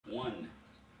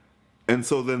And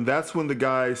so then that's when the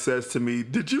guy says to me,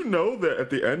 did you know that at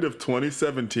the end of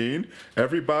 2017,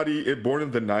 everybody born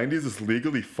in the 90s is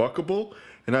legally fuckable?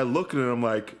 And I look at it and I'm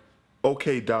like,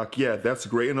 okay, doc, yeah, that's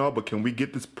great and all, but can we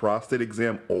get this prostate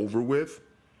exam over with?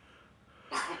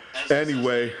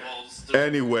 Anyway,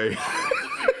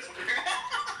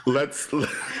 let's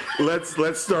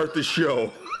start the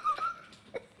show.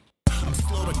 I'm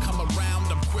slow to come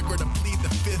around, I'm quicker to plead the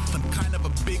fifth. I'm kind of a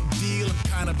big deal, I'm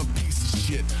kind of a piece of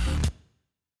shit.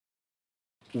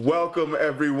 Welcome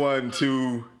everyone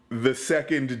to the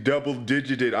second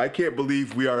double-digited. I can't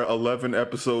believe we are 11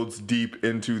 episodes deep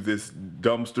into this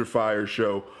dumpster fire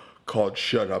show called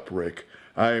Shut Up Rik.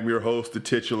 I am your host, the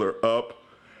titular Up,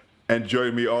 and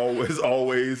joining me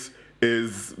always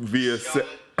is is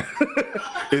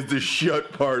the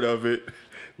shut part of it,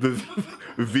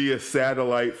 via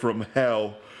satellite from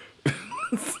hell,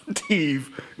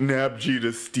 Steve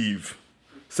Nabjita Steve.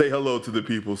 Say hello to the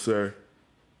people, sir.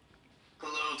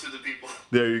 Hello to the people.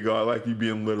 There you go. I like you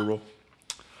being literal.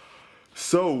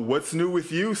 So, what's new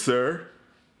with you, sir?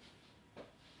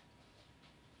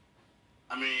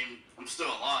 I mean, I'm still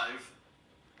alive.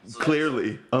 So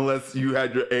Clearly, unless you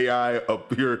had your AI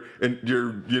up here and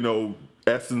your,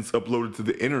 essence uploaded to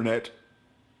the internet.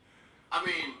 I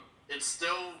mean, it's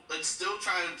still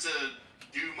trying to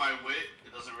do my wit.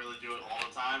 It doesn't really do it all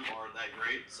the time or that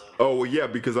great. So. Oh, well, yeah,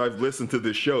 because I've listened to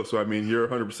this show, so I mean, you're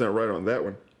 100% right on that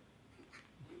one.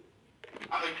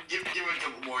 I mean, give it a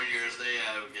couple more years,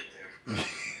 will get there.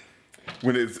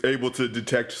 When it's able to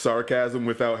detect sarcasm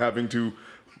without having to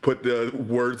put the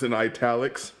words in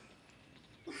italics.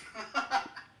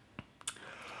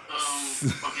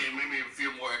 Okay, maybe a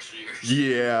few more extra years.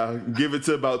 Yeah, give it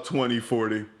to about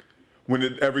 2040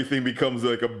 when everything becomes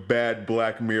like a bad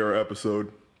Black Mirror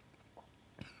episode.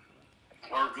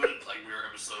 Or a good Black Mirror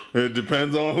episode. It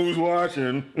depends on who's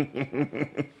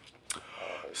watching.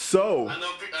 So. I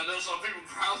know some people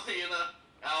probably in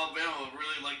Alabama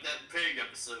really like that pig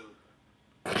episode.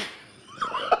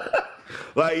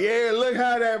 Like, yeah, look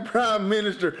how that prime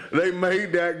minister, they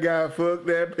made that guy fuck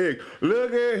that pig.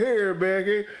 Look at here,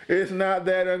 Becky. It's not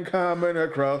that uncommon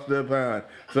across the pond.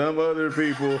 Some other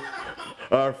people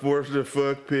are forced to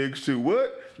fuck pigs too.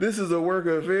 What? This is a work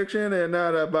of fiction and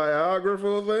not a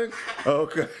biographical thing?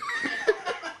 Okay.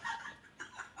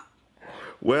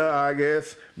 Well, I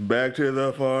guess back to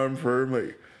the farm for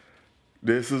me.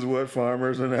 This is what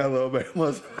farmers in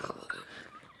Alabama.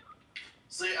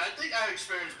 See, I think I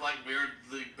experienced Black Mirror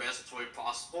the best way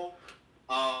possible.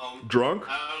 Drunk?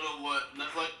 I don't know what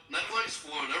Netflix for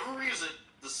whatever reason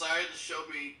decided to show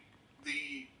me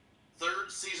the third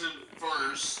season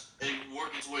first and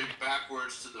work its way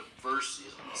backwards to the first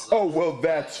season. So Oh, well,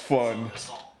 that's fun.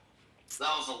 That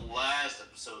was the last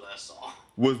episode I saw.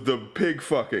 Was the pig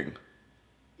fucking?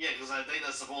 Yeah, because I think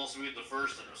that's supposed to be the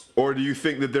first episode. Or do you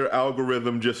think that their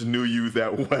algorithm just knew you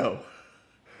that well?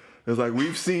 It's like,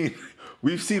 we've seen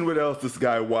what else this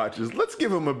guy watches. Let's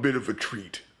give him a bit of a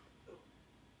treat.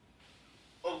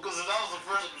 Oh, because if that was the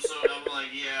first episode, I'd be like,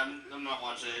 yeah, I'm not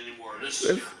watching it anymore.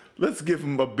 Let's give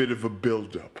him a bit of a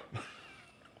build-up.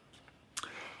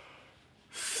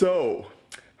 So,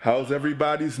 how's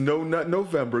everybody's No Nut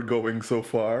November going so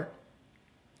far?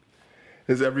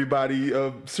 Is everybody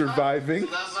surviving?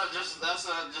 That's not just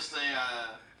a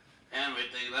anime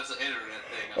thing. That's an internet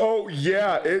thing. Oh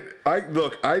yeah,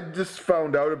 I just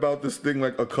found out about this thing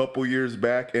like a couple years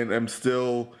back, and I'm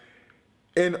still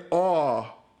in awe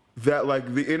that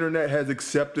like the internet has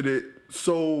accepted it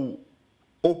so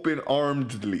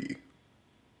open-armedly.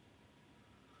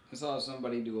 I saw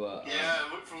somebody do a... Yeah,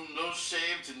 it went from no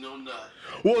shave to no nut.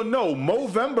 Well, no,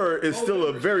 Movember is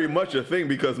still very much a thing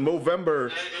because Movember...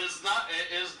 It is not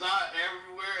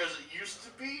everywhere as it used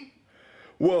to be.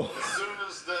 Well... As soon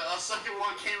as the second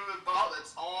one came about,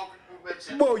 that's all people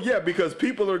mentioned. Well, yeah, because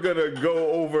people are going to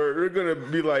go over... They're going to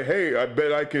be like, hey, I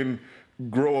bet I can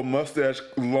grow a mustache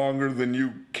longer than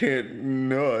you can't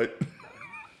nut.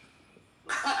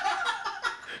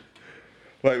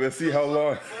 Like, let's see how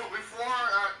long...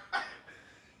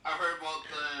 I heard about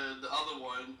the other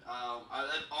one. All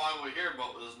I would hear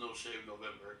about was No Shave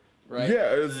November. Right?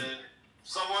 Yeah,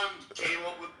 someone came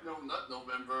up with No Nut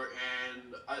November,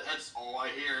 and that's all I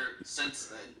hear since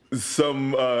then.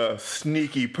 Some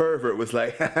sneaky pervert was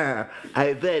like, haha,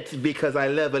 I bet because I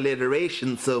love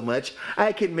alliteration so much,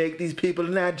 I can make these people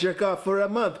not jerk off for a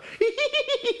month.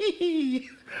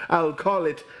 I'll call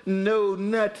it No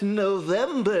Nut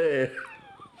November.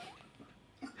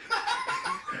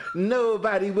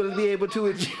 Nobody will be able to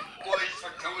Boys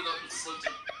are coming up with such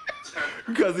a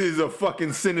because he's a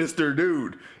fucking sinister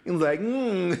dude. He's like,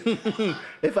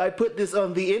 if I put this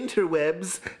on the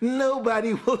interwebs,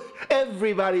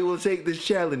 everybody will take this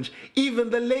challenge. Even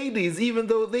the ladies, even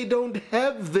though they don't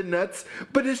have the nuts,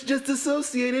 but it's just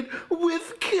associated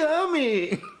with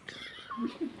coming.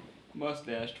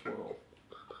 Mustache twirl.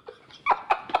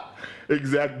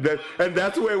 Exactly. And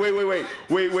that's wait.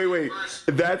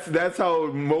 That's how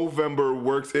Movember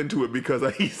works into it,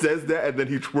 because he says that and then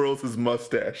he twirls his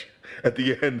mustache at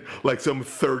the end like some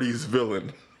 30s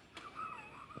villain.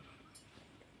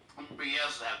 But he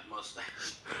has to have a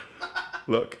mustache.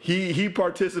 Look, he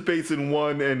participates in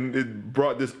one and it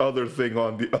brought this other thing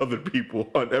on the other people,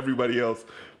 on everybody else,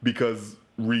 because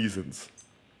reasons.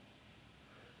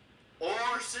 Or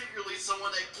secretly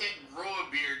someone that can't grow a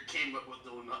beard came up with the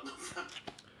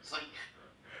It's like,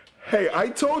 hey, I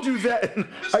told you that.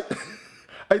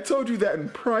 I told you that in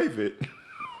private.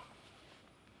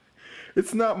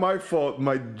 It's not my fault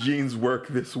my genes work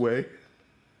this way.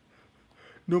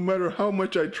 No matter how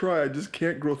much I try, I just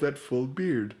can't grow that full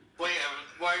beard. well, yeah,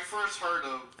 when I first heard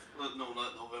of Not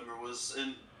November was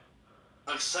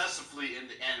excessively in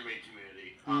the anime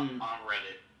community on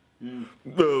Reddit.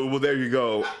 Well, there you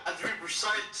go. To be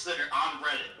precise, that are on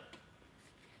Reddit.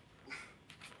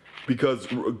 Because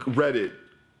Reddit,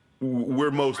 we're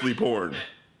mostly porn.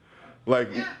 Like,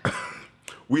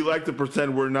 we like to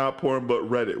pretend we're not porn, but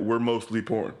Reddit, we're mostly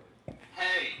porn.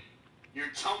 Hey, your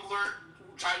Tumblr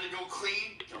trying to go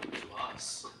clean? Come to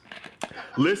us.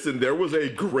 Listen, there was a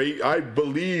great, I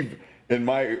believe in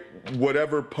my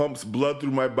whatever pumps blood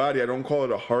through my body. I don't call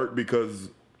it a heart because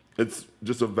it's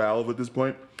just a valve at this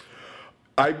point.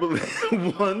 I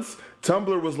believe once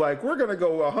Tumblr was like, we're going to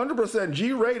go 100%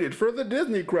 G-rated for the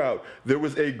Disney crowd. There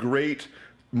was a great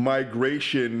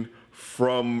migration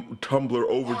from Tumblr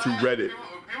over to Reddit.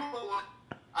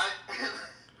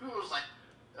 People was like,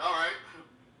 all right,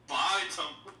 bye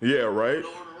Tumblr. Yeah, right? Over to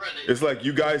Reddit. It's like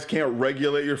you guys can't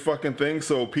regulate your fucking thing,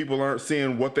 so people aren't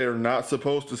seeing what they're not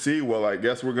supposed to see. Well, I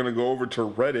guess we're going to go over to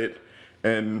Reddit,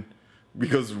 and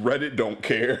because Reddit don't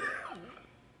care.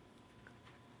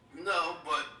 No,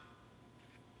 but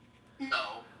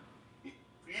no.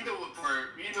 You know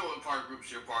what part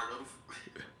groups you're part of.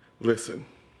 Listen.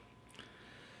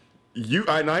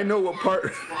 I know what part. You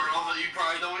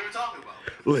probably know what you're talking about.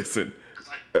 Listen.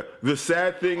 Like, the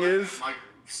sad thing is.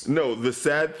 The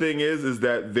sad thing is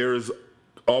that there's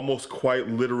almost quite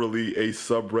literally a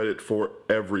subreddit for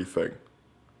everything.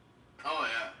 Oh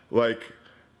yeah. Like,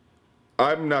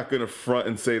 I'm not gonna front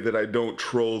and say that I don't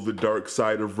troll the dark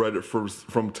side of Reddit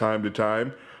from time to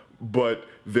time, but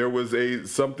there was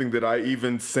something that I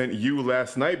even sent you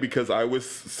last night because I was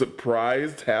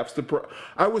surprised,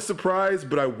 I was surprised,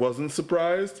 but I wasn't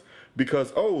surprised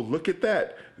because, oh, look at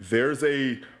that. There's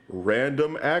a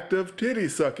random active titty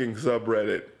sucking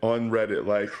subreddit on Reddit.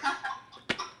 Like,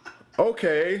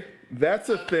 okay, that's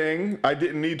a thing I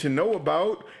didn't need to know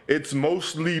about. It's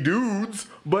mostly dudes,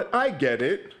 but I get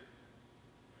it.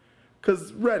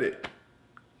 Because Reddit,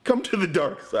 come to the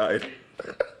dark side.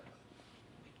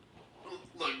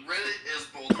 Look, Reddit is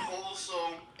both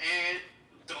wholesome and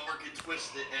dark and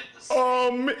twisted at the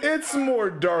same time. It's more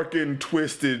dark and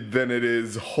twisted than it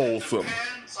is wholesome.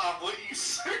 Depends on what you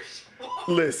search for.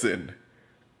 Listen,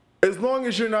 as long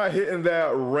as you're not hitting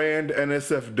that Rand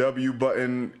NSFW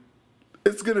button,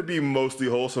 it's going to be mostly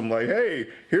wholesome. Like, hey,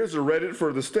 here's a Reddit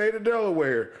for the state of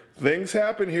Delaware. Things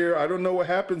happen here. I don't know what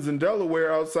happens in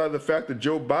Delaware outside the fact that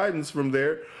Joe Biden's from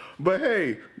there. But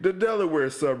hey, the Delaware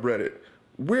subreddit,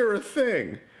 we're a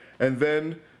thing. And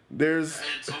then there's...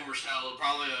 It's overshadowed.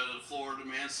 Probably the Florida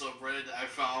Man subreddit that I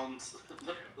found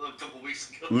a couple weeks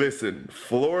ago. Listen,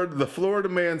 the Florida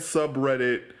Man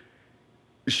subreddit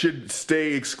should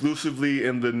stay exclusively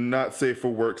in the not safe for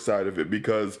work side of it,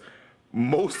 because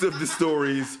most of the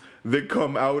stories that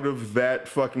come out of that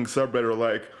fucking subreddit are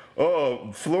like,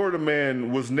 oh, Florida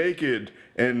man was naked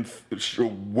and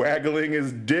waggling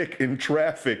his dick in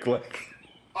traffic. Like,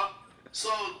 so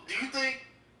do you think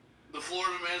the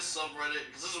Florida Man subreddit,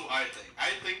 because this is what I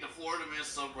think the Florida Man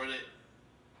subreddit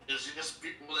is just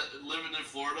people that living in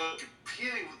Florida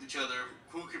competing with each other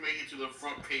who can make it to the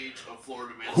front page of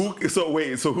Florida Man.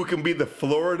 So who can be the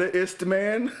Florida-ist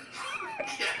man?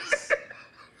 Yes.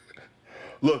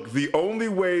 Look, the only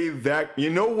way that, you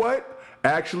know what?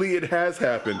 Actually, it has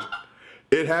happened.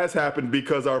 It has happened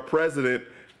because our president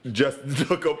just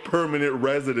took a permanent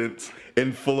residence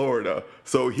in Florida.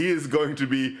 So he is going to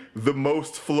be the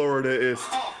most Florida-ist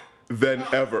than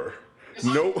ever.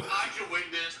 Like, I can win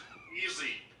this easy.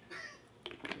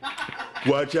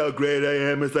 Watch how great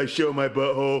I am as I show my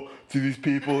butthole to these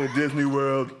people in Disney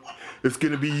World. It's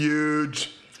going to be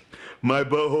huge. My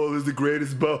butthole is the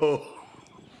greatest butthole.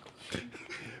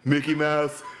 Mickey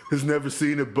Mouse has never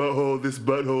seen a butthole this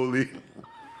buttholey.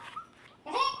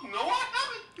 Oh, no, I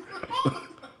haven't.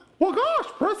 Well,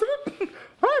 gosh, President,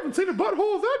 I haven't seen a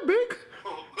butthole that big.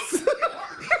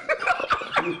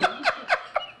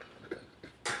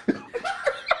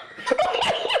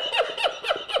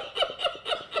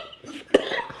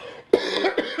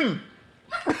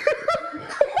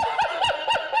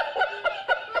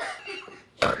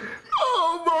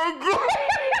 Oh my God.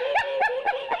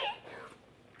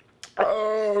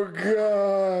 Oh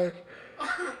God.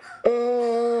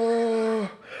 Oh,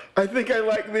 I think I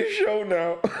like this show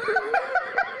now.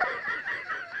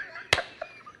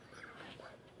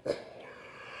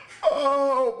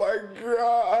 Oh my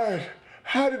God.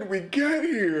 How did we get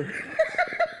here?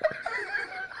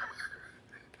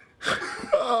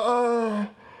 Oh.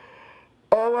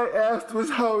 All I asked was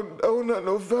how Oh Not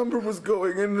November was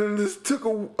going, and then this took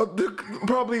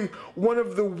probably one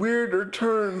of the weirder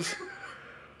turns.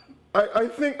 I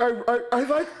think I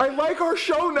like our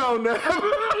show now, Nab.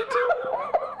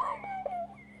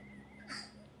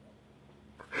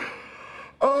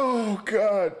 Oh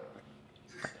God.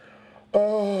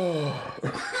 Oh.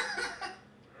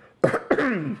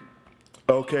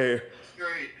 Okay.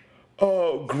 Great.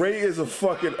 Oh, great is a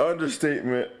fucking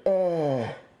understatement.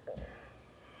 Oh.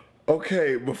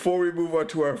 Okay, before we move on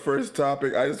to our first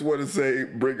topic, I just want to say,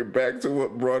 bring it back to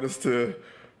what brought us to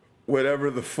whatever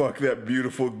the fuck that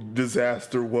beautiful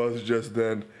disaster was just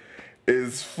then,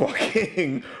 is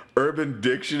fucking Urban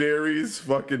Dictionary's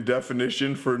fucking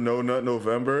definition for No Nut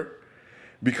November.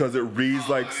 Because it reads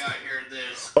like... I gotta hear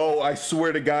this. Oh, I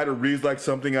swear to God, it reads like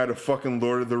something out of fucking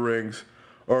Lord of the Rings.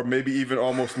 Or maybe even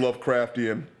almost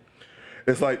Lovecraftian.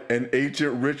 It's like an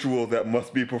ancient ritual that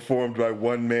must be performed by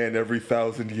one man every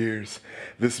 1,000 years.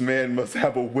 This man must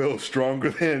have a will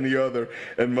stronger than any other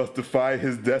and must defy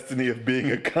his destiny of being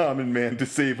a common man to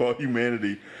save all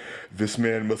humanity. This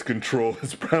man must control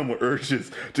his primal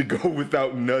urges to go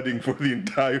without nutting for the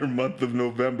entire month of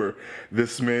November.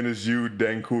 This man is you,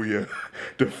 Dankuya.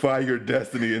 Defy your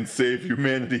destiny and save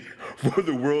humanity, for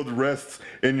the world rests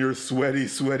in your sweaty,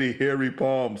 sweaty, hairy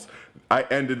palms. I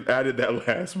added that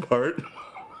last part.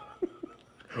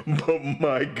 But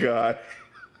my God.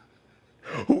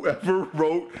 Whoever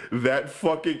wrote that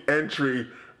fucking entry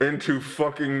into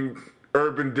fucking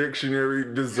Urban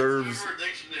Dictionary deserves... Urban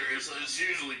Dictionary, so it's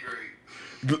usually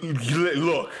great.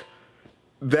 Look,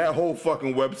 that whole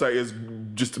fucking website is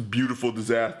just a beautiful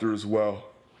disaster as well.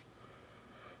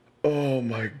 Oh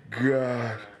my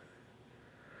God.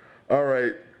 All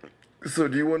right. So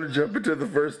do you want to jump into the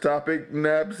first topic,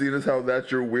 Nab? Seeing as how that's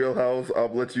your wheelhouse, I'll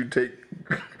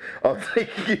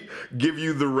give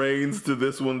you the reins to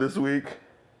this one this week.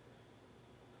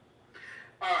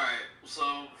 Alright,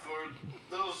 so for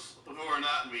those who are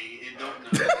not me and don't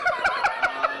know,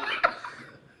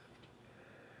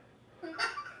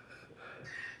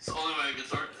 it's the only way I can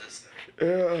start this.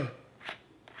 Yeah.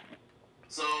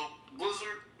 So,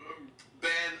 Blizzard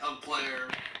banned a player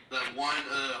that won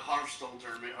a Hearthstone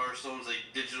tournament. Hearthstone is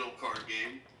a digital card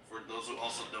game, for those who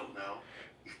also don't know.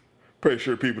 Pretty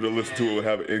sure people that listen to it will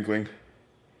have an inkling.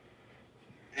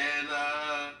 And,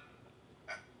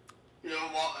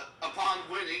 upon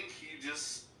winning, he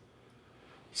just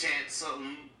chants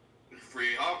something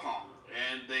free alcohol.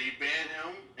 And they ban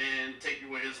him and take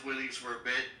away his winnings for a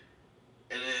bit.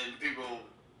 And then people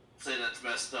say that's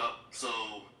messed up.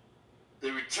 So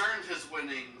they returned his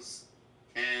winnings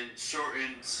and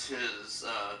shortened his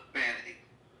banning.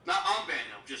 Not unban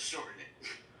him, just shortened it.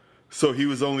 So he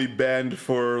was only banned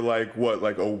for like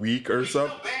a week or He's so?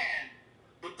 still banned,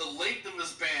 but the length of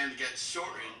his ban gets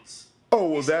shortened. Oh,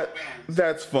 well He's still banned.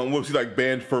 that's fun. Was he like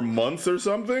banned for months or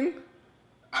something?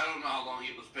 I don't know how long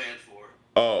he was banned for.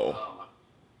 Oh.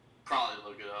 Probably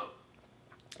look it up.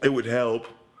 It would help.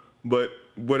 But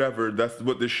whatever, that's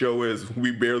what this show is.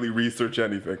 We barely research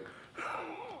anything.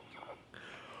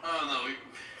 Oh no, we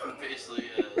basically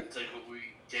take what we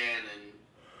can and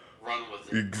run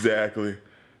with it. Exactly.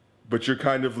 But you're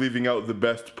kind of leaving out the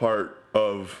best part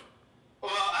of...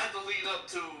 Well, I had to lead up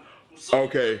to some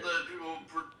Okay. that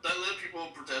led people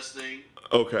protesting.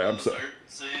 Okay, I'm sorry.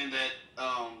 Saying that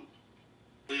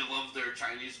they love their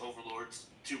Chinese overlords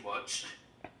too much.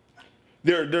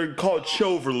 They're called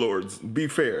choverlords. Be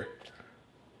fair.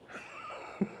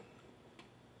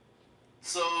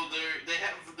 So they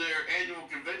have their annual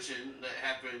convention that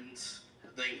happened,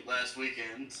 I think, last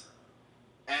weekend.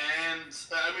 And,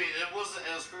 I mean, it wasn't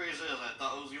as crazy as I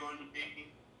thought it was going to be.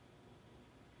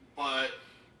 But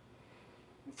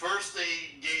first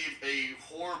they gave a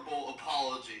horrible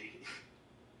apology.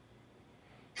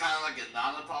 kind of like a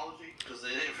non-apology because they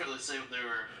didn't really say what they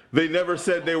were. They never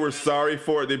said they were sorry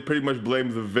for it. They pretty much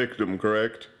blamed the victim,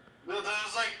 correct? No, it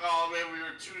was like, oh man, we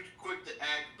were too quick to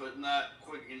act, but not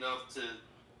quick enough to,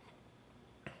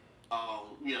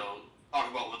 talk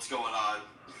about what's going on.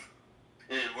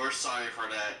 And we're sorry for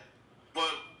that.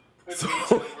 But So,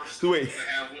 we're still wait.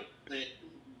 gonna have the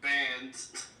banned.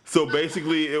 So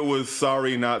basically, it was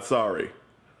sorry, not sorry.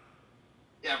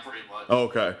 Yeah, pretty much.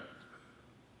 Okay.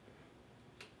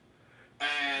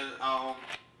 And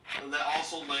that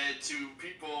also led to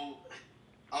people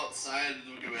outside of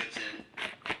the convention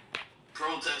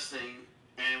protesting,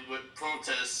 and with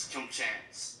protests come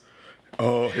chants.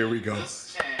 Oh, here we go.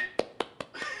 This chant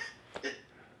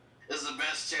is the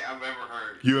best chant I've ever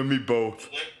heard. You and me both.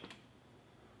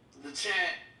 The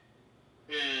chant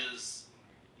is,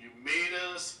 "You made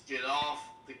us get off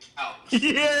the couch.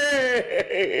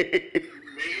 Yay!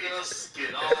 You made us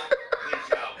get off the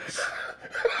couch."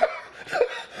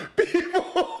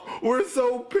 People were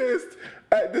so pissed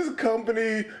at this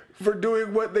company for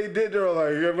doing what they did. They're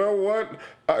like, you know what?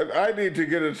 I need to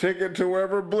get a ticket to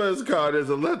wherever BlizzCon is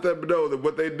and let them know that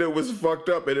what they did was fucked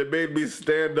up, and it made me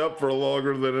stand up for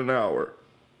longer than an hour.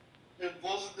 It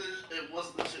wasn't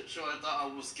the shit show I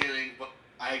thought I was getting, but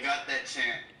I got that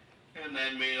chant, and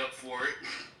that made up for it.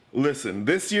 Listen,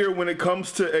 this year when it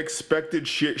comes to expected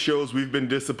shit shows, we've been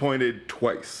disappointed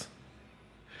twice.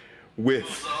 What was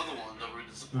With the other one that were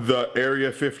disappointed? the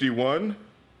Area 51,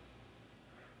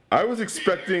 I was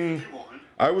expecting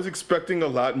a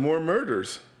lot more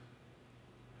murders.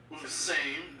 It was the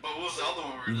same, but what was the other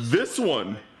one we were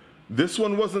disappointed This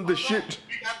one wasn't the by? shit. No,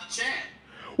 we got the chant.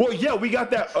 Well, yeah, we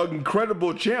got that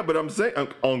incredible chant, but I'm saying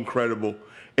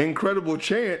incredible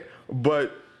chant,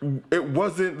 but it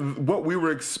wasn't what we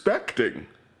were expecting.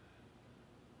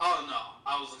 Oh no,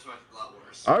 I was expecting a lot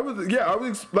worse. I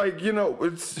was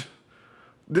it's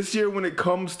this year when it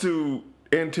comes to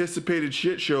anticipated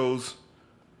shit shows,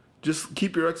 just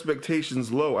keep your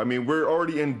expectations low. I mean, we're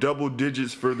already in double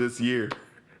digits for this year.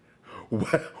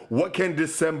 What can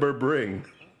December bring?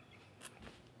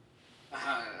 I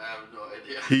have no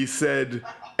idea. He said,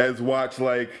 as watch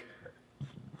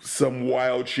some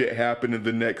wild shit happen in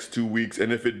the next 2 weeks,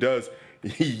 and if it does,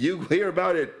 you hear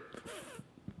about it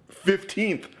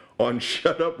 15th on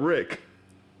Shut Up Rik.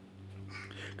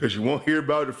 Because you won't hear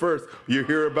about it first, you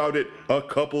hear about it a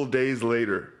couple days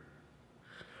later.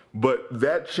 But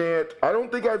that chant, I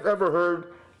don't think I've ever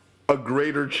heard a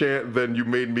greater chant than "You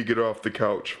Made Me Get Off the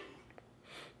Couch."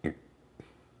 That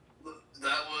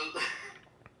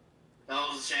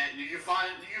was a chant. You can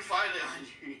find it on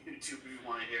YouTube if you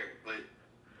want to hear it,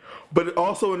 But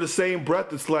also in the same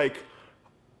breath, it's like,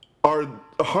 our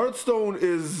Hearthstone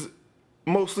is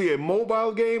mostly a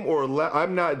mobile game, or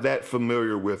I'm not that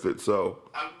familiar with it, so.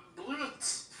 I believe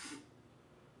it's.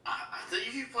 I think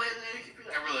if you play it on the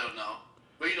computer, I really don't know.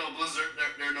 But Blizzard,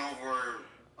 they're known for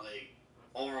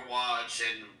Overwatch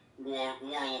and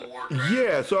World of Warcraft.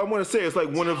 Yeah, so I want to say it's like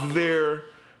one of their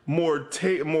more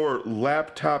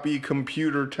laptop-y,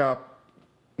 computer top,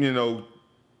 table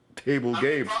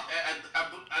games.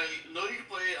 I know you can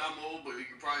play it on mobile, but you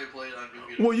can probably play it on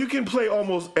computer. Well, you can play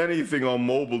almost anything on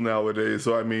mobile nowadays,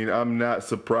 so I mean, I'm not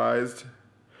surprised.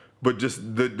 But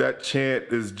just that chant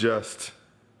is just,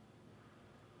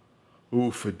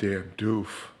 oof a damn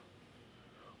doof.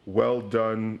 Well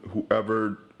done,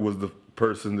 whoever was the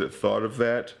person that thought of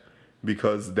that,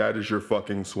 because that is your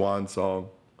fucking swan song.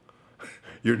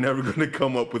 You're never going to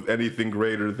come up with anything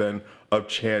greater than a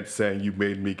chant saying, "You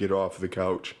made me get off the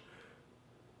couch."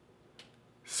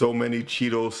 So many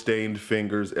Cheeto-stained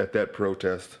fingers at that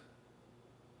protest.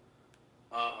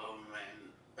 Oh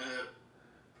man.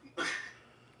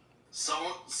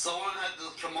 Someone had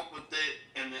to come up with it,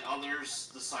 and the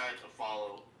others decided to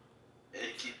follow and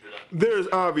keep it up. There's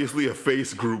obviously a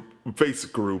Facebook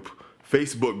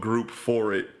group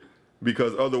for it,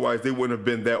 because otherwise they wouldn't have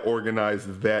been that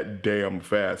organized that damn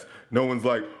fast. No one's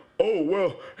like, "Oh,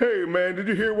 well, hey, man, did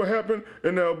you hear what happened?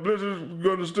 And now Blizzard's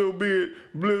going to still be at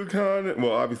BlizzCon."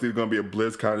 Well, obviously it's going to be at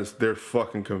BlizzCon. It's their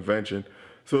fucking convention.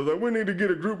 So it's like, we need to get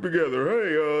a group together.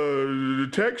 Hey, the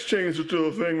text chains are still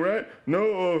a thing, right?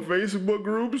 No, Facebook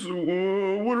groups?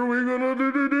 What are we going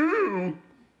to do?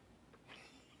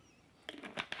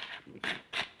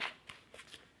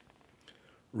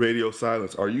 Radio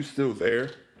silence. Are you still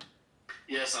there?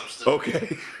 Yes, I'm still.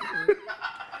 Okay.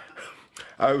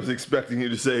 I was expecting you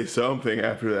to say something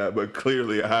after that, but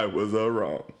clearly I was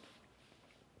wrong.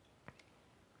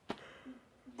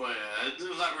 But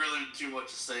there's not really too much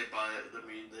to say about it. I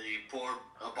mean, the poor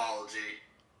apology,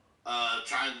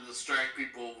 trying to distract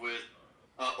people with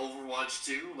Overwatch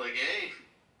 2. Like, hey,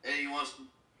 you want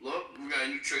look, we got a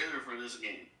new trailer for this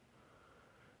game.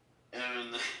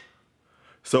 And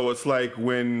So it's like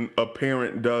when a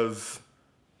parent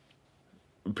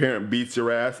beats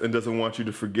your ass and doesn't want you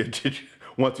to forget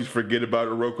wants you to forget about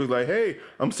it real quick. Like, hey,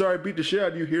 I'm sorry I beat the shit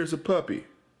out of you. Here's a puppy.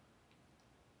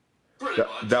 pretty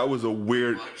much. That was a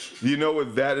weird. You know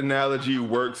what? That analogy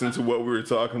works into what we were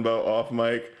talking about off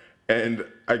mic, and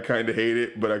I kind of hate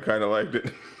it, but I kind of liked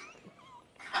it.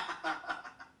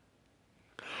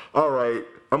 All right,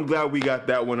 I'm glad we got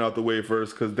that one out the way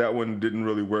first, because that one didn't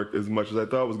really work as much as I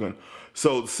thought it was going to.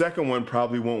 So the second one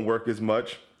probably won't work as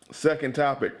much. Second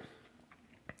topic.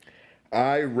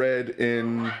 I read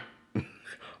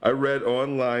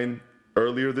online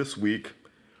earlier this week,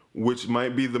 which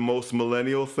might be the most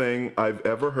millennial thing I've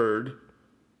ever heard,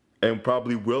 and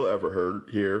probably will ever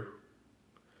hear,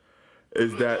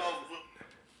 is that...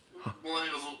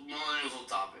 Millennials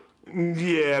topic.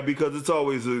 Yeah, because it's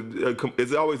always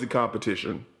a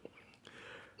competition.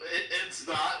 It's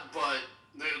not, but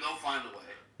they'll find a way.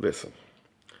 Listen,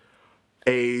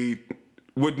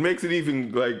 what makes it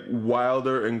even like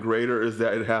wilder and greater is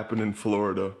that it happened in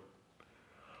Florida.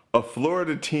 A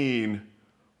Florida teen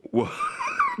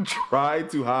tried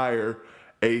to hire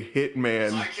a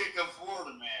hitman. Sidekick of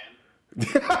Florida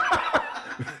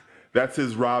man. That's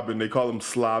his Robin. They call him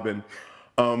Slobbin.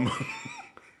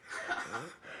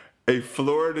 A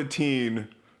Florida teen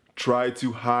tried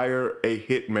to hire a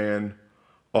hitman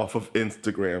off of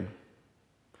Instagram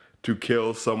to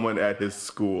kill someone at his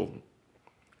school.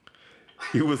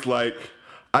 He was like,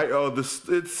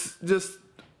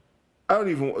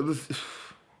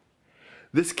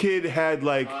 this kid had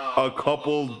like a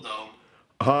couple,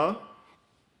 huh?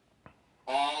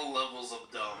 All levels of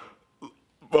dumb.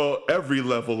 Well, every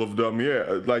level of dumb,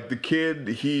 yeah. Like the kid,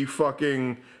 he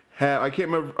fucking had, I can't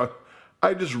remember,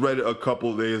 I just read it a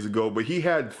couple of days ago, but he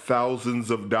had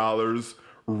thousands of dollars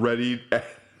ready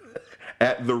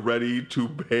at the ready to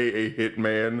pay a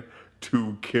hitman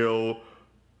to kill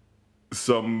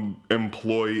some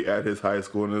employee at his high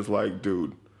school, and it's like,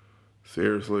 dude,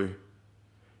 seriously,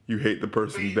 you hate the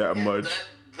person that much?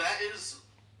 That is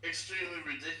extremely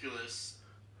ridiculous.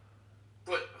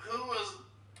 But who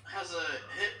has a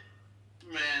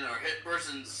hitman or hit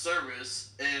person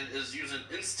service and is using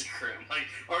Instagram? Like,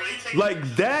 are they taking like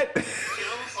that? kills?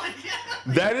 Like, yeah.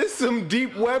 That is some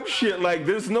deep web shit. Like,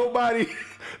 there's nobody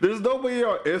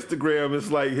on Instagram.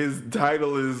 It's like his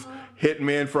title is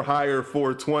Hitman for Hire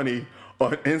 420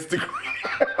 on Instagram.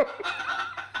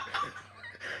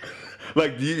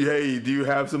 Like, do you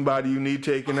have somebody you need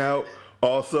taken out?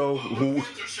 Also, who? My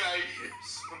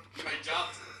job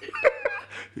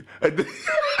today.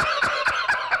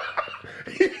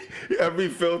 Every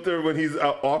filter when he's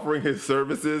offering his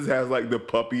services has like the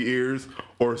puppy ears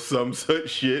or some such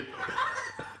shit,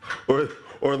 or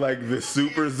like the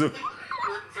super zoom.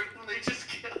 Victim they just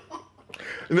killed.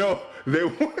 No,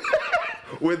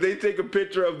 when they take a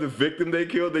picture of the victim they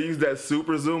killed, they use that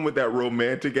super zoom with that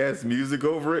romantic ass music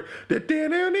over it.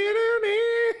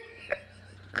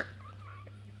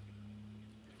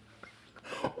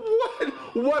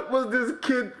 What was this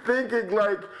kid thinking?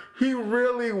 Like, he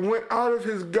really went out of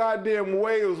his goddamn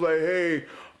way. It was like, hey,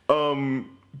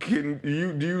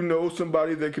 do you know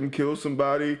somebody that can kill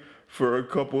somebody for a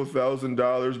couple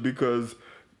 $1,000 because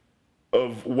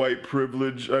of white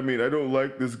privilege? I mean, I don't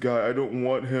like this guy. I don't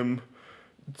want him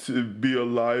to be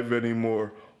alive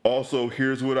anymore. Also,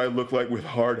 here's what I look like with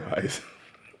hard eyes.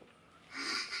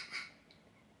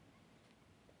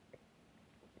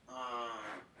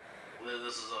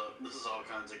 This is all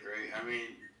kinds of great. I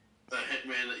mean, the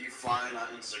hitman that you find on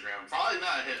Instagram, probably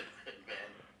not a hitman.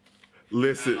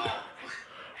 Listen,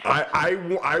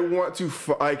 I want to,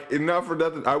 like, not for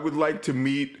nothing, I would like to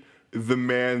meet the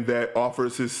man that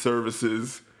offers his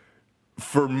services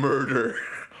for murder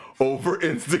over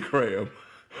Instagram,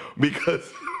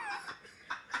 because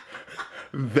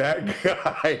that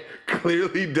guy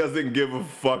clearly doesn't give a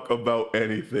fuck about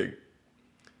anything.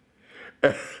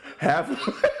 I mean,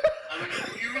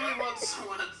 you really want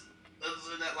someone that's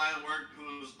in that line of work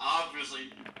who's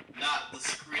obviously not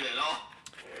discreet at all.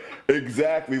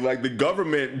 Exactly. Like, the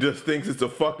government just thinks it's a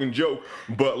fucking joke,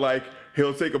 but like,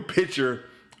 he'll take a picture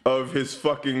of his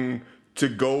fucking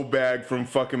to-go bag from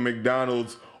fucking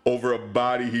McDonald's over a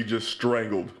body he just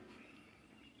strangled.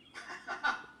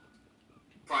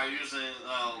 Probably using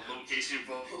location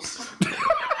photos.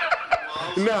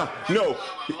 No,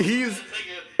 he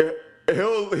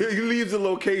leaves the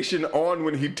location on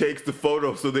when he takes the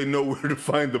photo so they know where to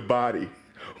find the body.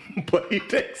 but he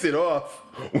takes it off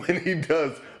when he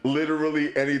does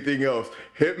literally anything else.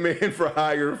 Hitman for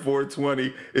Hire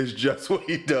 420 is just what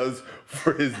he does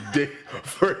for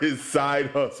his side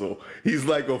hustle. He's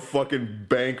like a fucking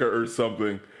banker or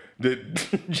something that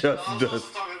just I was does.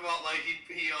 also talking about like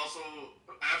he also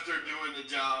after doing the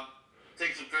job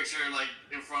takes a picture like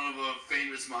in front of a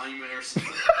famous monument or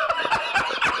something.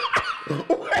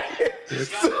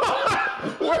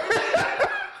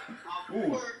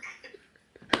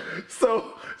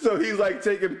 So he's like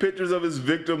taking pictures of his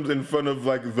victims in front of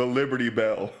like the Liberty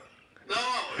Bell. No,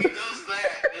 he does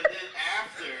that, and then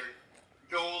after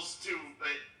goes to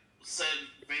said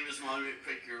famous monument,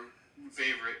 pick your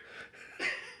favorite.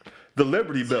 The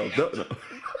Liberty Bell. No.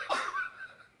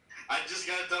 I just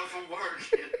got done from work.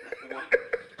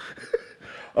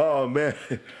 Oh man,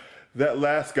 that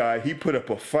last guy, he put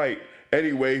up a fight.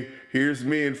 Anyway, here's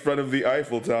me in front of the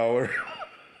Eiffel Tower.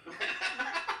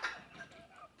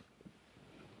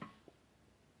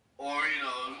 Or,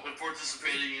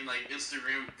 participating in like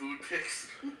Instagram food pics.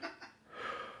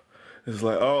 It's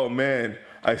like, oh man,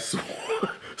 I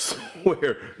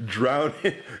swear,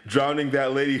 drowning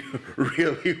that lady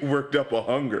really worked up a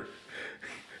hunger.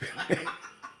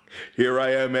 Here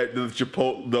I am at the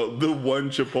the one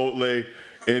Chipotle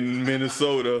in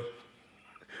Minnesota.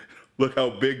 Look how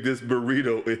big this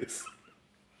burrito is.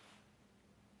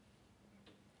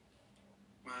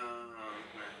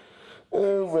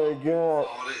 Oh my god.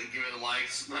 Audit and give it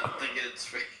likes, not thinking it's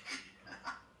fake.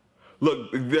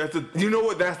 Look, you know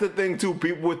what? That's the thing too.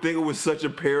 People would think it was such a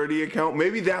parody account.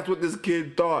 Maybe that's what this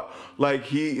kid thought. Like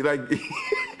he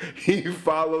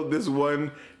followed this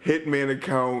one hitman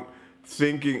account,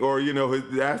 thinking, or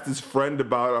asked his friend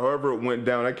about it. However, it went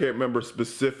down. I can't remember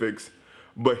specifics,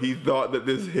 but he thought that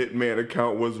this hitman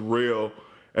account was real.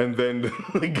 And then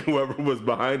whoever was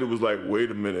behind it was like,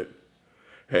 "Wait a minute,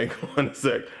 hang on a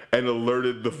sec," and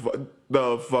alerted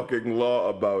the fucking law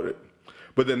about it.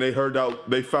 But then they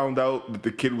found out that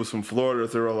the kid was from Florida,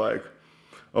 so they were like,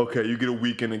 okay, you get a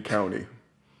weekend in county.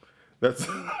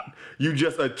 You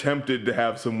just attempted to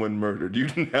have someone murdered. You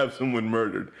didn't have someone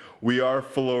murdered. We are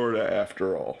Florida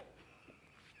after all.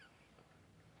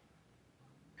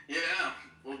 Yeah,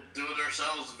 we'll do it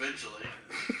ourselves eventually.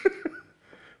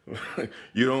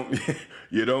 You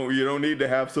don't need to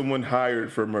have someone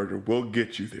hired for murder. We'll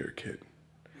get you there, kid.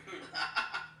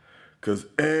 'Cause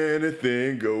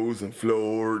anything goes in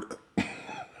Florida.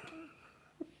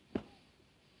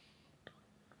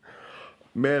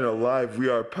 Man alive, we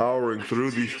are powering through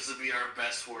these. This to be our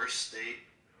best worst state.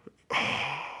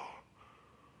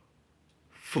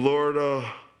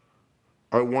 Florida,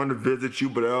 I want to visit you,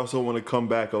 but I also want to come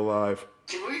back alive.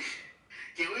 Can we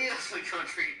as the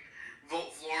country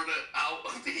vote Florida out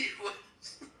of the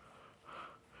U.S.?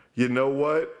 You know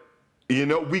what?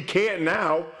 We can't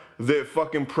now that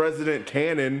fucking President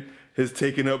Tannen has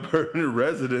taken up permanent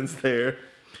residence there.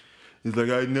 He's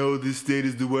like, I know this state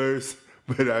is the worst,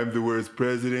 but I'm the worst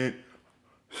president.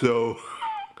 So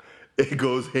it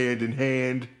goes hand in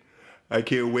hand. I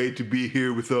can't wait to be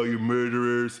here with all your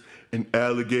murderers and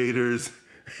alligators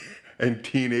and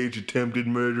teenage attempted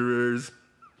murderers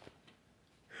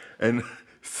and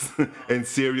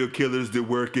serial killers that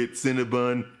work at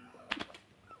Cinnabon.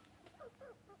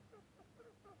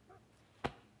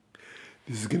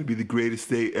 This is going to be the greatest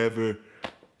day ever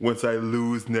once I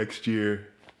lose next year.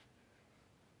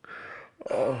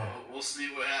 We'll see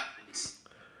what happens.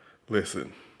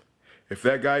 Listen, if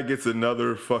that guy gets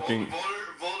another fucking...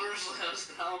 Voters let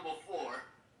us down before.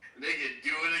 They can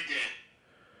do it again.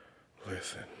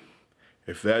 Listen,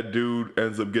 if that dude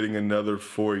ends up getting another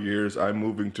 4 years, I'm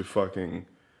moving to fucking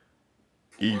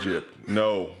Egypt.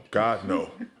 No, God,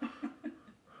 no.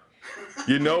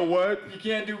 You know what? You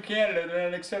can't do Canada. They're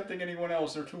not accepting anyone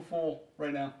else. They're too full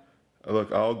right now.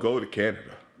 Look, I'll go to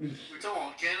Canada. We're talking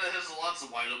about Canada has lots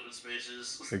of wide open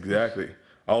spaces. Exactly.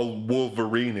 I'll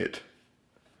Wolverine it.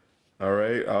 All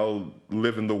right? I'll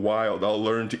live in the wild. I'll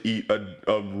learn to eat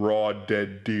a raw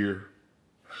dead deer.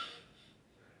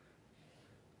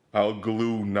 I'll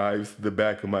glue knives to the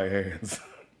back of my hands.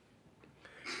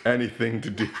 Anything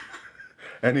to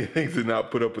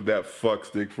not put up with that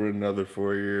fuckstick for another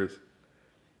 4 years.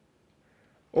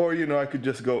 Or, I could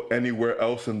just go anywhere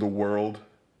else in the world.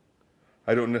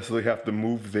 I don't necessarily have to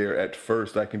move there at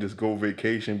first. I can just go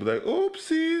vacation, be like,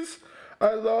 oopsies,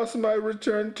 I lost my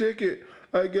return ticket.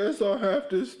 I guess I'll have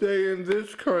to stay in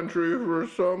this country for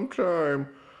some time.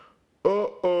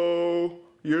 Uh-oh,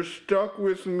 you're stuck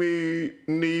with me,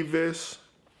 Nevis.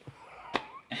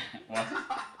 What?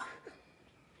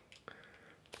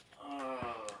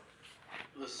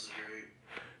 This is great.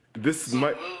 This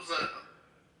might... What was that?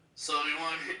 So we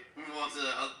want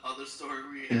to other story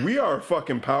we have. We are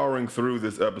fucking powering through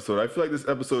this episode. I feel like this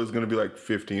episode is going to be like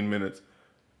 15 minutes.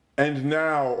 And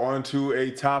now onto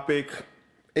a topic,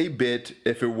 a bit,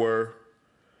 if it were,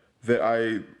 that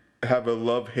I have a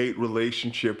love-hate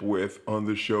relationship with on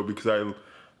the show because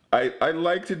I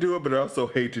like to do it, but I also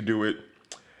hate to do it,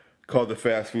 called the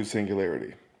fast food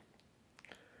singularity.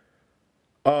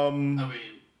 I mean,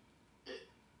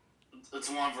 it's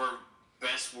one of our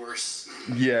best worst.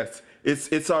 Yes,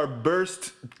 it's our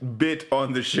burst bit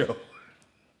on the show.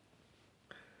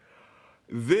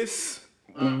 This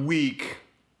week,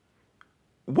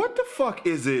 what the fuck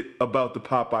is it about the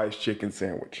Popeyes chicken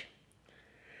sandwich?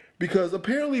 Because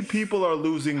apparently people are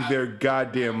losing their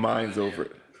goddamn minds over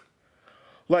it.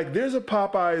 Like, there's a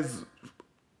Popeyes,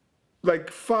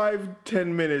 like 5-10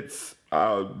 minutes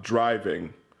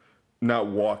driving, not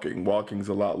walking. Walking's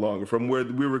a lot longer from where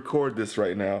we record this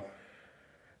right now.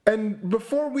 And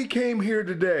before I came here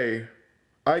today,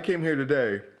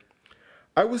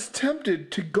 I was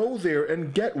tempted to go there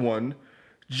and get one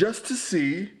just to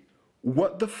see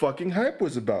what the fucking hype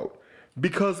was about.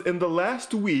 Because in the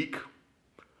last week,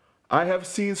 I have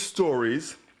seen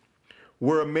stories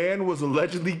where a man was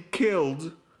allegedly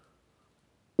killed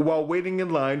while waiting in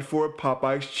line for a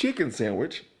Popeyes chicken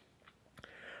sandwich,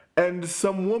 and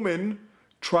some woman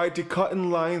tried to cut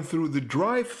in line through the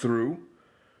drive-thru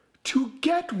to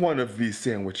get one of these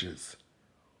sandwiches.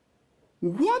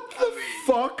 What the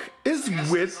fuck is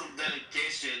with... some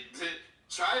dedication to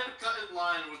try to cut in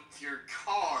line with your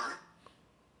car.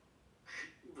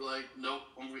 Like, nope,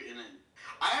 I'm waiting in.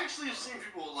 I actually have seen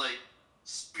people, like,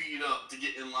 speed up to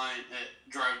get in line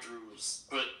at drive-thrus,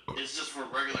 but it's just for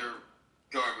regular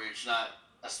garbage, not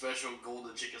a special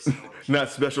golden chicken sandwich. Not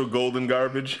special golden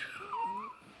garbage.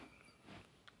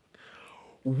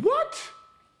 What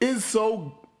is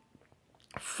so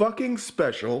fucking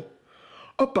special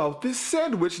about this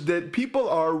sandwich that people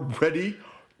are ready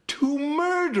to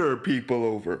murder people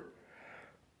over?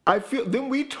 I feel, then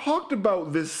we talked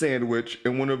about this sandwich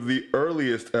in one of the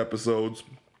earliest episodes.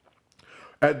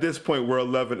 At this point, we're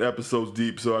 11 episodes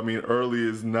deep, so I mean, early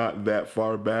is not that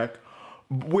far back.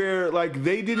 Where, like,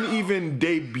 they didn't even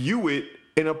debut it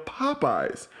in a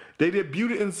Popeyes. They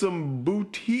debuted it in some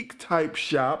boutique type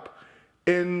shop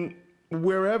in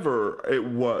wherever it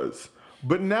was.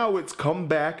 But now it's come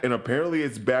back, and apparently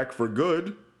it's back for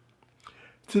good,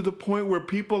 to the point where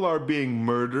people are being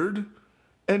murdered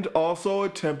and also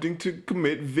attempting to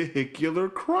commit vehicular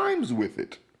crimes with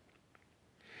it.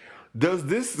 Does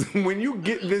this, when you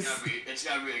get this... It's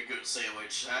gotta be a good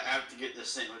sandwich. I have to get this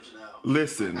sandwich now.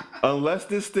 Listen, unless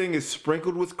this thing is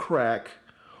sprinkled with crack,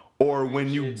 or when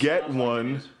you get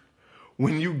one,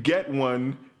 you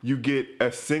get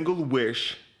a single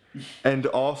wish and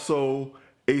also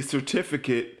a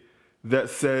certificate that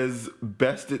says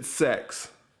best at sex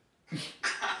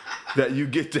that you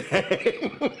get to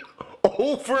hang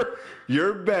over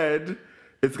your bed.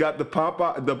 It's got the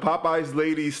Popeyes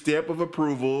lady stamp of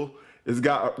approval. It's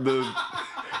got the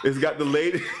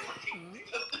lady.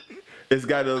 It's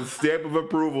got a stamp of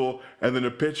approval, and then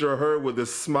a picture of her with a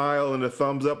smile and a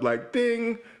thumbs up, like,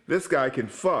 ding, this guy can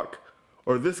fuck,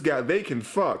 or this guy, they can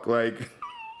fuck, like,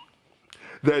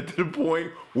 that to the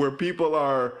point where people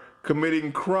are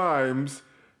committing crimes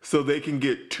so they can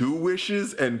get 2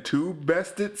 wishes and 2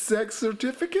 best at sex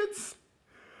certificates?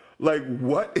 Like,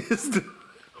 what is the...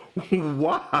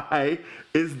 Why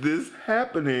is this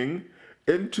happening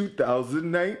in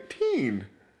 2019?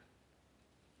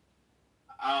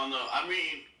 I don't know. I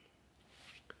mean,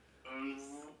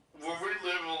 where we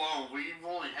live alone, we've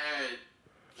only had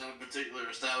a particular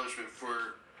establishment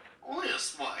for only a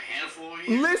handful of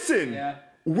years. Listen, Yeah.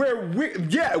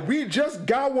 we just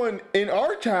got one in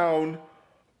our town.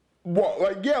 Well,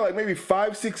 like maybe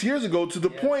 5-6 years ago, to the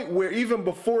point where even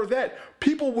before that,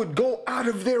 people would go out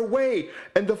of their way.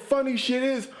 And the funny shit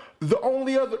is,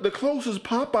 the closest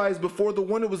Popeyes before the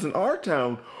one that was in our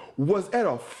town was at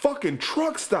a fucking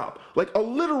truck stop, like a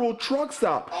literal truck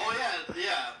stop. Oh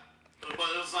yeah, but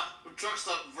it's not. Truck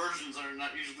stop versions are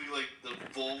not usually like the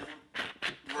full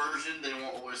version. They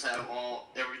won't always have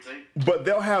everything. But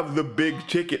they'll have the big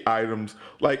ticket items.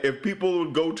 Like if people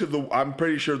would go to I'm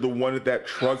pretty sure the one at that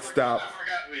truck stop. I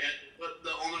forgot we had, but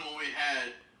the only one we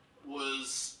had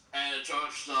was at a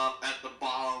truck stop at the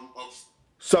bottom of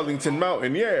Southington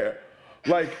Mountain, yeah.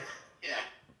 Like, yeah.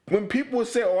 when people would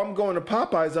say, oh, I'm going to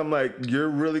Popeyes, I'm like, you're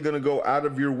really going to go out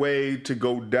of your way to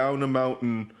go down a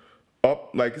mountain,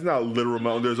 up, like, it's not a literal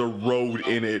mountain, there's a road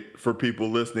in it for people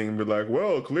listening and be like,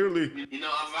 well, clearly. You know,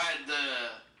 I've had the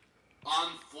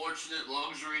unfortunate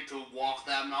luxury to walk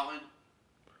that mountain.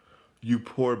 You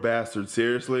poor bastard,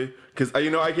 seriously? Because, I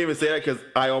can't even say that because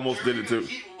I almost did it too.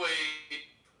 Heat wave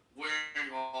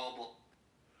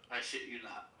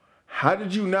How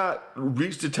did you not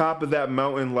reach the top of that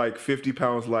mountain like 50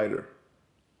 pounds lighter?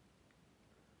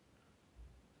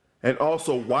 And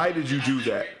also, why did you do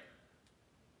that?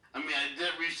 I mean, I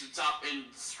did reach the top and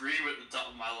scream at the top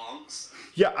of my lungs.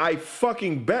 Yeah, I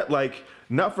fucking bet, like,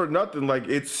 not for nothing, like,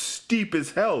 it's steep as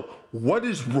hell. What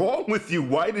is wrong with you?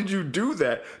 Why did you do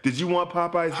that? Did you want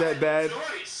Popeyes that bad? I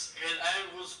had a choice, and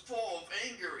I was full of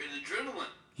anger and adrenaline.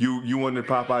 You wanted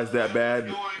Popeyes that bad? I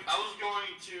was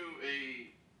going to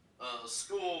a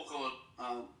school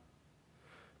called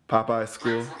Popeye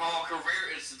School? Hall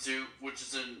Career Institute, which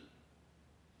is in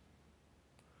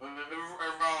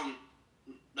around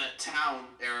that town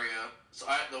area. So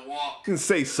I had to walk. You can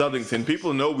say Southington.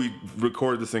 People know we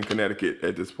record this in Connecticut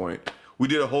at this point. We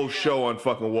did a whole show on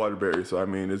fucking Waterbury, so I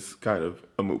mean, it's kind of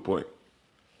a moot point.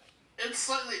 It's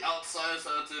slightly outside of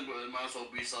Southington, but it might as well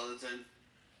be Southington.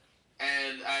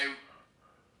 And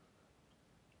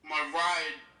my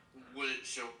ride wouldn't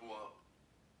show up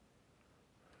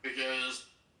because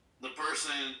the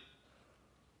person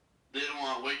didn't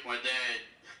want to wake my dad,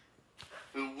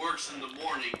 who works in the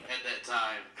morning at that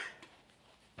time.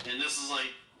 And this is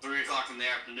like 3 o'clock in the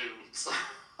afternoon. So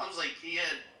I was like, he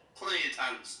had plenty of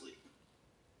time to sleep.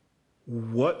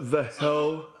 What the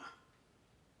hell?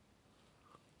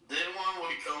 Didn't want to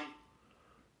wake him,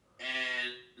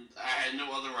 and I had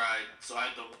no other ride, so I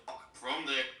had to walk from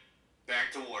there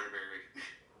back to Waterbury.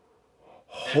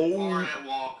 And part of that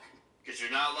walk, because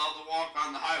you're not allowed to walk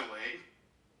on the highway,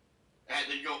 I had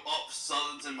to go up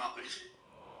Southington Mountain.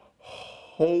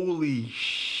 Holy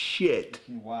shit.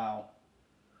 Wow.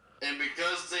 And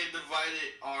because they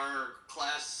divided our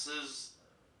classes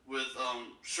with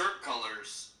shirt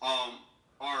colors,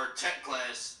 our tech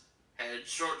class had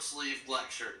short sleeve black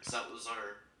shirts. That was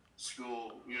our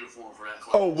school uniform for that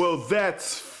class. Oh, well,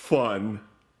 that's fun.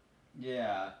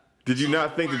 Yeah. Did you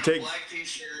not think to take... a black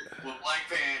t-shirt with black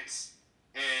pants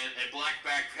and a black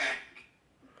backpack.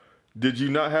 Did you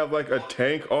not have like a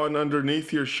tank on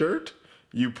underneath your shirt?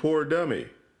 You poor dummy.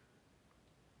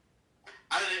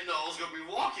 I didn't know I was going to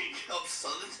be walking up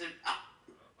Southington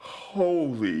Mountain.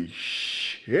 Holy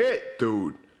shit,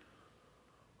 dude.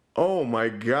 Oh my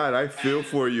god, I feel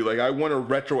for you. Like, I want to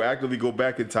retroactively go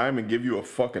back in time and give you a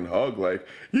fucking hug. Like,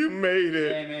 you made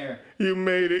it. Same here. You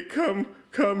made it. Come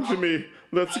to me.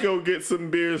 Let's go get some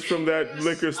beers from that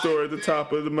liquor store at the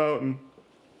top of the mountain.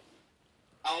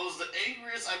 I was the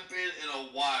angriest I've been in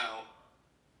a while.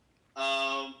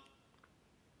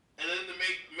 And then to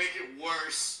make it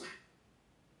worse,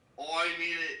 all I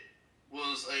needed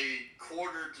was a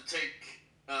quarter to take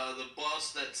the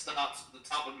bus that stops at the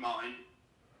top of the mountain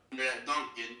under that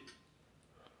Dunkin'.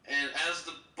 And as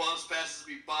the bus passes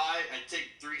me by, I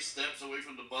take 3 steps away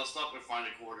from the bus stop and find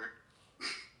a quarter.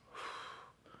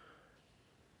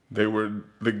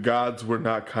 The gods were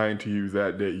not kind to you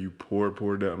that day, you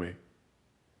poor dummy.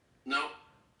 Nope.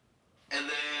 And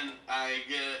then I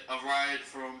get a ride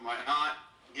from my aunt,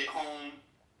 get home,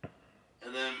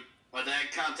 and then my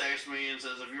dad contacts me and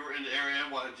says, if you were in the area,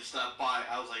 why did you stop by?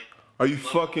 I was like, are you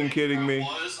fucking kidding me?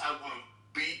 I would have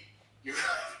beat your...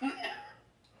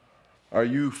 Are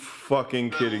you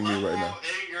fucking kidding me right now? The level of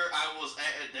anger I was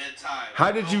at that time.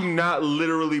 How did you not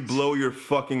literally blow your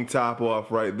fucking top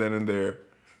off right then and there?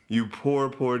 You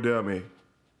poor dummy.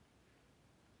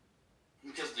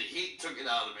 Because the heat took it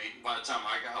out of me by the time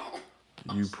I got home.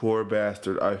 You poor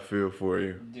bastard. I feel for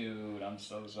you. Dude, I'm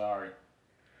so sorry.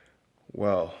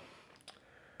 Well.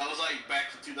 I was like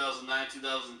back to 2009,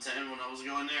 2010 when I was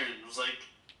going there. And it was like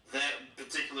that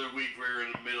particular week we were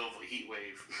in the middle of a heat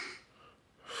wave.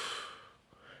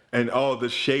 And the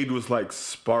shade was like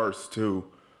sparse too,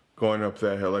 going up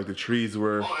that hill. Like the trees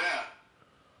were. Oh, yeah.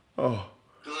 Oh.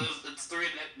 Because it's 3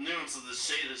 at noon, so the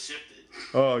shade has shifted.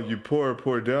 Oh, you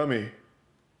poor dummy.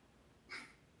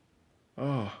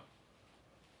 Oh.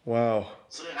 Wow.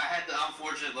 So I had the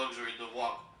unfortunate luxury to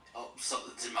walk up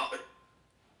Southington Mountain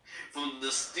from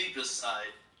the steepest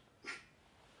side.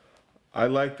 I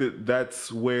like that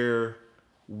that's where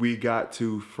we got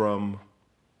to from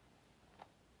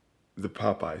the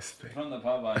Popeyes thing. From the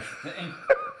Popeyes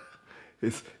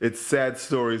thing. It's sad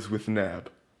stories with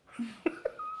Nab.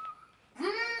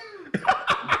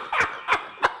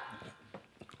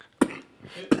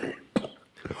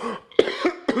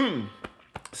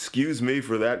 Excuse me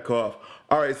for that cough.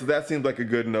 All right, so that seems like a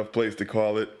good enough place to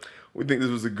call it. We think this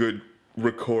was a good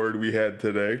record we had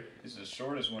today. This is the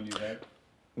shortest one you've had.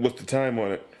 What's the time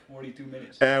on it? 42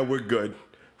 minutes. And we're good.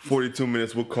 42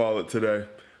 minutes, we'll call it today.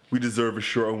 We deserve a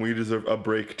short one. We deserve a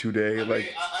break today. I mean,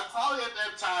 I probably at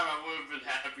that time I would have been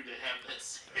happy to have that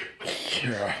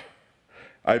same. Yeah.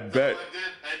 I bet. So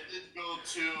I did go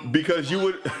to Because you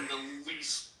would. The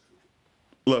least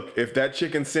Look, if that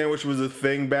chicken sandwich was a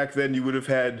thing back then, you would have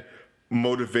had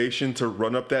motivation to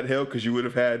run up that hill because you would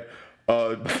have had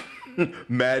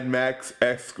Mad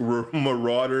Max-esque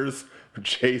marauders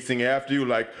chasing after you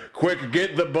like, quick,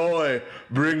 get the boy,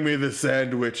 bring me the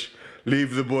sandwich,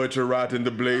 leave the boy to rot in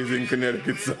the blazing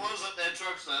Connecticut sun. It was at that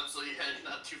truck stop, so you had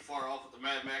not too far off with the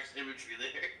Mad Max imagery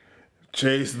there.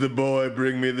 Chase the boy,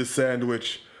 bring me the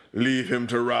sandwich, leave him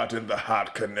to rot in the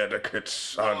hot Connecticut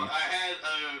sun. I had,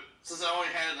 since I only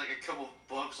had like a couple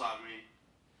bucks on me,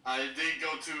 I did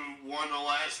go to one of the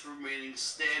last remaining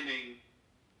standing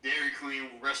Dairy Queen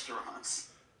restaurants.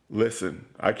 Listen,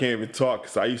 I can't even talk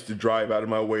because I used to drive out of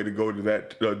my way to go to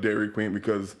that Dairy Queen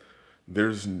because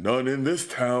there's none in this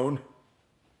town.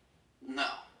 No.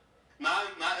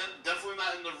 Definitely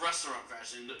not in the restaurant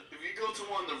fashion. If you go to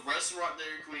one of the restaurant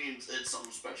Dairy Queens, it's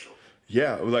something special.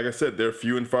 Yeah, like I said, they're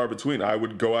few and far between. I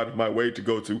would go out of my way to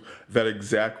go to that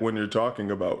exact one you're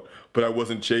talking about. But I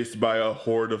wasn't chased by a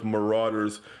horde of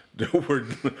marauders that were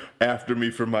after me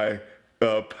for my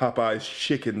Popeye's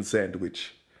chicken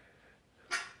sandwich.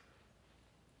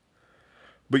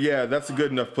 But yeah, that's a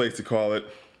good enough place to call it.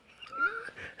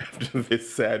 After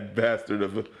this sad bastard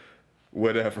of a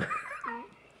whatever.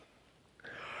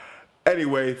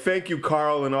 Anyway, thank you,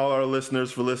 Carl, and all our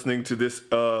listeners for listening to this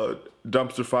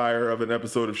dumpster fire of an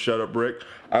episode of Shut Up Rik.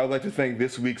 I would like to thank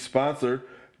this week's sponsor,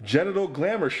 Genital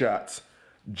Glamour Shots.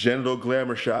 Genital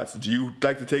Glamour Shots. Do you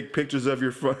like to take pictures of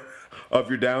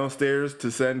your downstairs to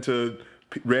send to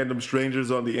random strangers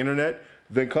on the internet?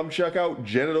 Then come check out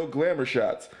Genital Glamour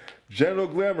Shots. Genital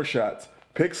Glamour Shots.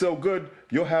 Pics so good,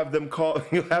 you'll have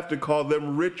to call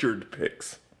them Richard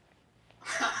pics.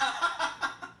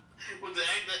 With the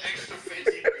extra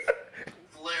fancy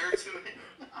flair to it.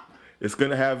 It's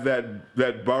gonna have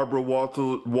that Barbara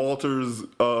Walters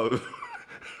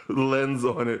lens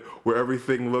on it, where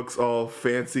everything looks all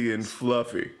fancy and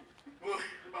fluffy. What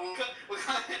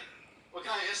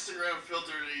kind of Instagram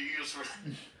filter do you use for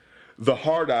that? The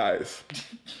hard eyes.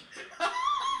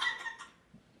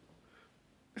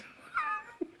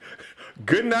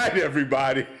 Good night,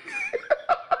 everybody.